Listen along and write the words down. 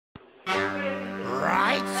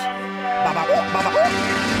Right? Baba, baba.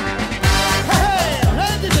 Hey,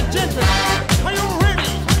 ladies and gentlemen, are you ready?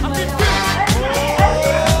 I'm in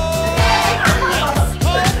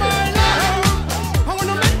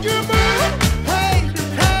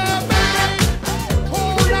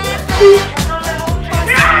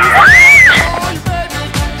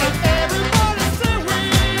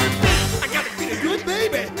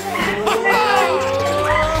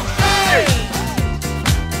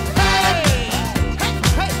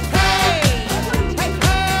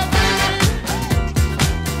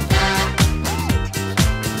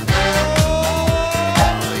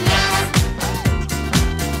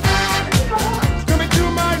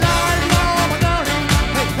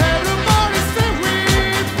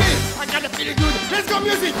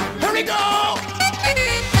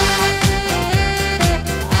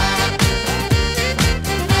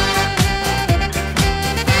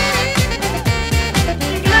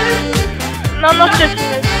Non, non, je te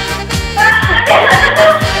filme.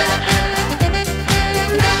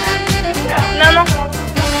 Non, non.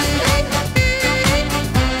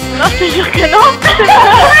 Non, je te jure que non.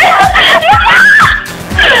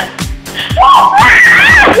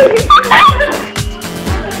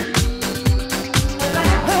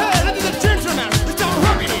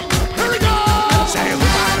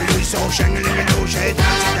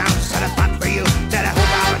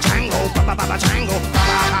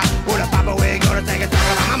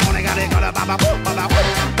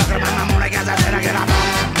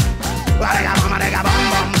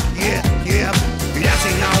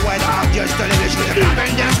 Just a little shit of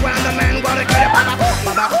and that's when the man wanna get it,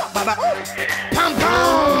 baba, pam pam.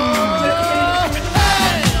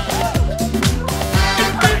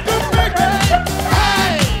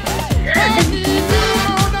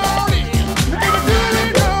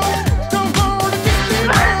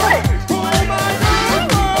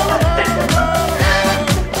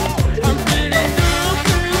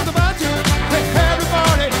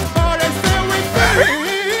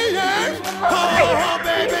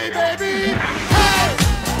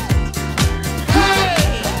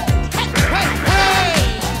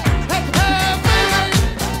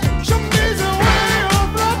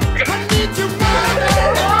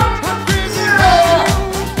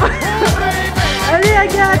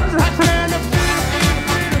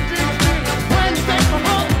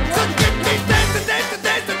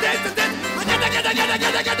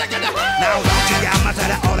 Now don't you get much of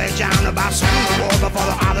the old down about swinging the wall before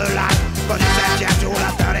the other light. Cause you said you to the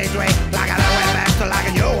 33 like I went back to like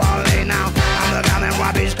a New Orleans now. I'm the gun and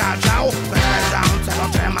Robbie's car show. Which is down,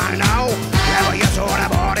 second time I know. Yeah, but you saw the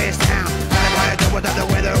body's down. Tell me what you do with the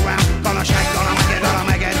weather around. Gonna shake, gonna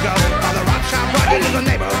make it go. On the rock shop, right into the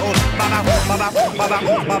neighborhood. Baba, baba, baba,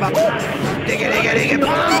 baba. Diggy, diggy, diggy,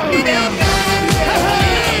 boom.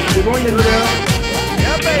 C'est bon, il y a de l'heure.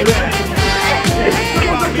 Yeah, baby.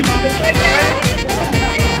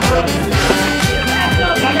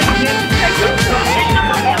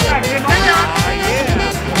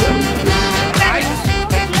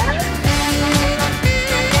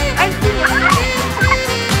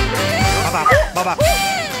 Baba,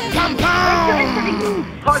 pam pam.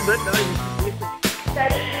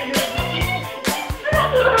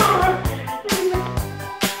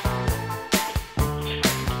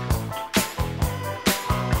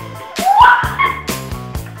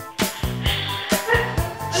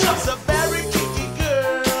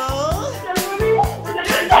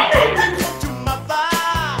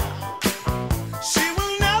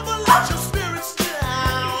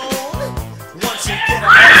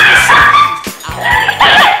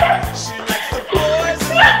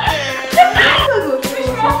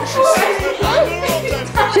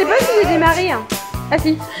 Je sais pas si j'ai démarré. Hein. Ah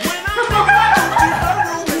si.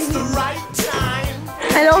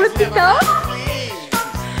 Alors le pita.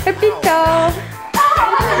 Le pita.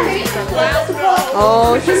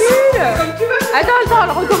 Oh c'est nul. Attends,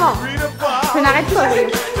 on recommence. Je n'arrête pas.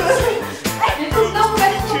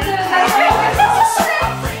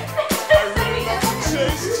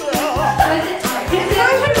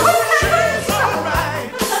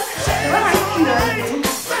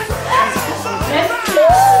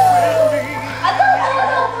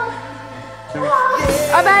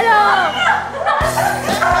 Ah bah alors.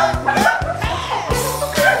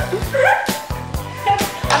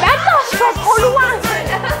 Ah bah attends, je suis trop loin.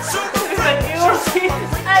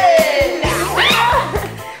 Allez. Oui,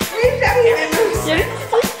 j'arrive. Il y a le petit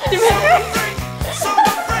truc qui m'a fait.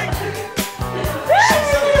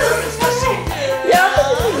 Il y a un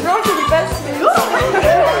petit blanc qui dépasse.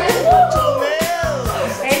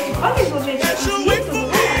 Eh, tu crois que je vais faire ici?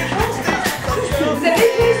 Vous avez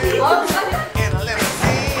fait ici?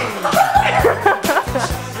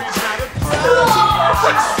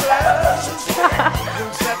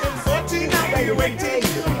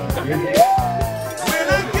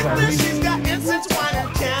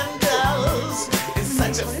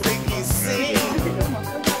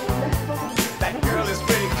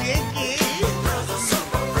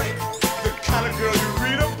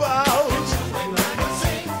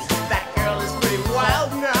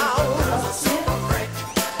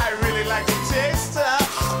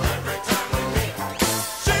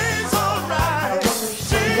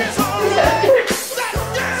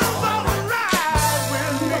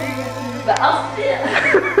 Inspire.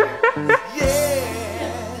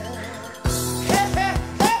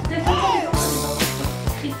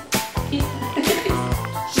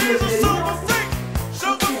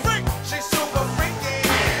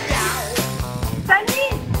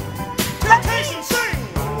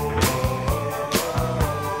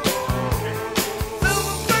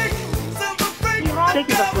 sais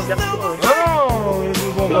qu'il va se dire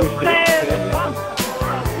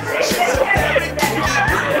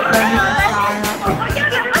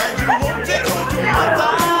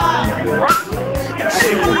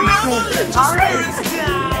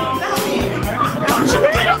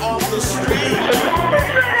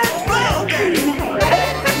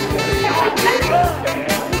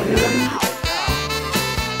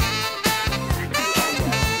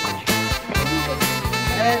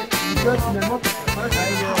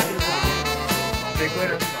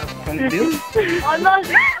oh non,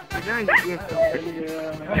 je...